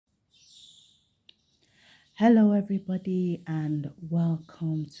Hello everybody and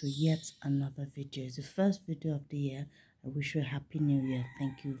welcome to yet another video. It's the first video of the year. I wish you a happy new year.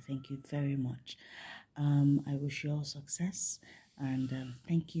 Thank you very much. I wish you all success and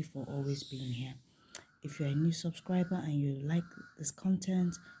thank you for always being here. If you're a new subscriber and you like this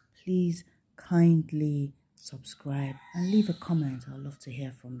content, please kindly subscribe and leave a comment. I'd love to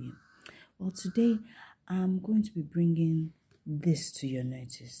hear from you. Well, today I'm going to be bringing this to your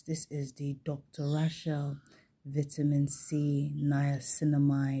notice. This is the Dr.Rashel Vitamin C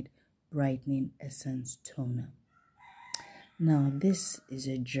Niacinamide Brightening Essence Toner. Now, this is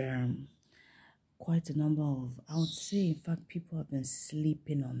a germ. Quite a number of, I would say, in fact, people have been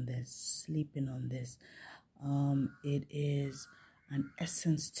sleeping on this. It is an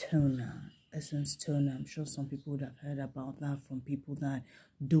essence toner. I'm sure some people would have heard about that from people that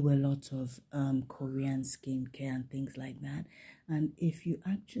do a lot of Korean skincare and things like that. And if you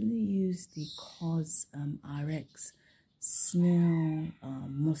actually use the Cause RX Snail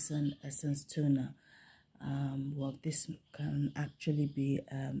Mucin Essence Toner, well, this can actually be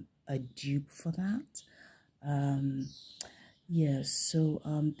a dupe for that.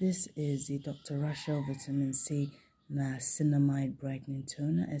 This is the Dr.Rashel Vitamin C Niacinamide Brightening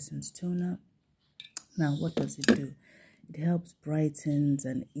Toner, Essence Toner. Now, what does it do? It helps brightens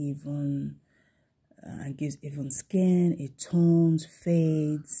and gives even skin. It tones,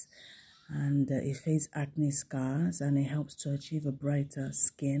 fades, and it fades acne scars, and it helps to achieve a brighter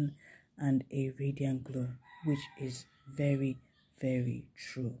skin and a radiant glow, which is very, very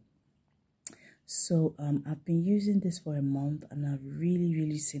true. So I've been using this for a month and I've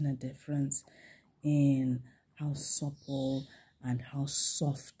really seen a difference in how supple and how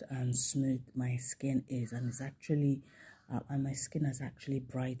soft and smooth my skin is, and it's actually and my skin has actually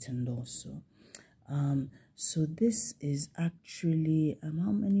brightened also. So this is actually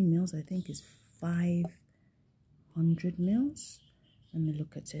how many mils? I think it's 500 mils. Let me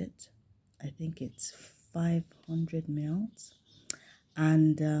look at it. I think it's 500 mils,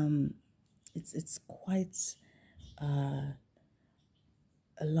 and it's quite a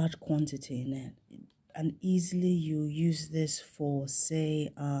large quantity in it, and easily you use this for,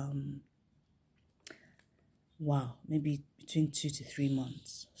 say, maybe between 2 to 3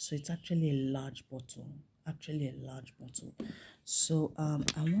 months. So it's actually a large bottle, so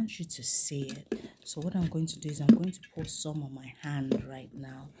I want you to see it. So what I'm going to do is I'm going to pour some on my hand right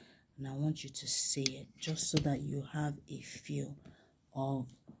now, and I want you to see it just so that you have a feel of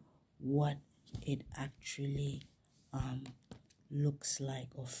what it actually looks like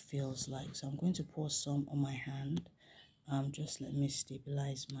or feels like. So I'm going to pour some on my hand. Just let me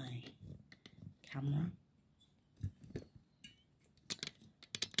stabilize my camera.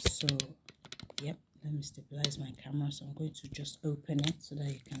 So yep, let me stabilize my camera. So I'm going to just open it so that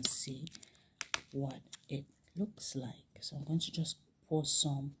you can see what it looks like. So I'm going to just pour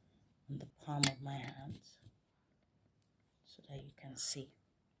some on the palm of my hand so that you can see.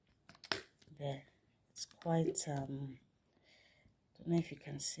 There, it's quite don't know if you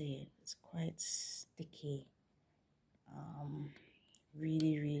can see it, it's quite sticky,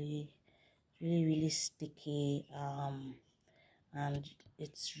 really sticky, and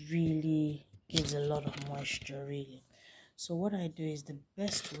it's really gives a lot of moisture really. So what I do is, the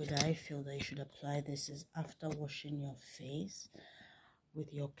best way that I feel that you should apply this is after washing your face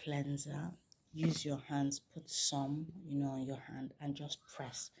with your cleanser. Use your hands, put some on your hand, and just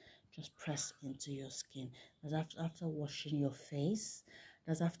press into your skin. That's after washing your face.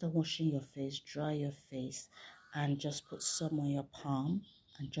 Dry your face and just put some on your palm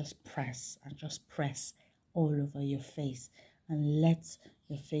and just press all over your face, and let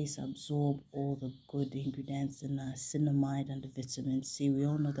your face absorb all the good ingredients in the niacinamide and the vitamin C. We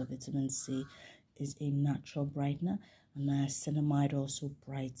all know that vitamin C is a natural brightener, and niacinamide also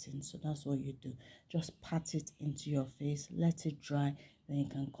brightens. So that's what you do. Just pat it into your face, let it dry, then you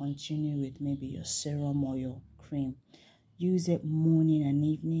can continue with maybe your serum or your cream. Use it morning and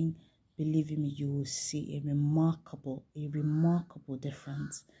evening. Believe me, you will see a remarkable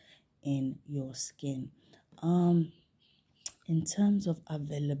difference in your skin. In terms of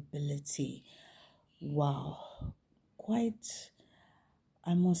availability, wow,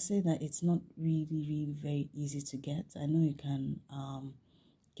 I must say that it's not really very easy to get. I know you can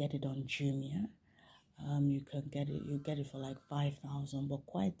get it on Jumia. You get it for like 5,000, but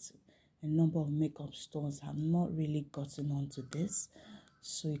quite a number of makeup stores have not really gotten onto this.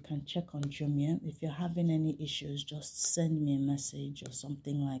 So you can check on Jumia. If you're having any issues, just send me a message or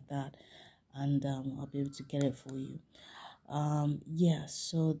something like that, and I'll be able to get it for you.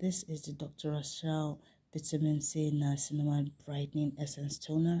 So this is the Dr. Rashel Vitamin C Niacinamide Brightening Essence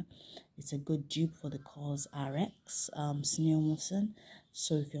Toner. It's a good dupe for the Cause RX Snail Mucin.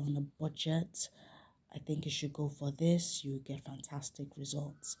 So if you're on a budget, I think you should go for this. You get fantastic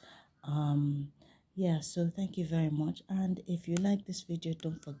results. Yeah, so thank you very much. And if you like this video,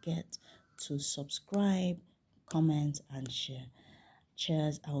 don't forget to subscribe, comment, and share.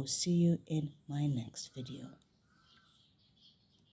 Cheers. I will see you in my next video.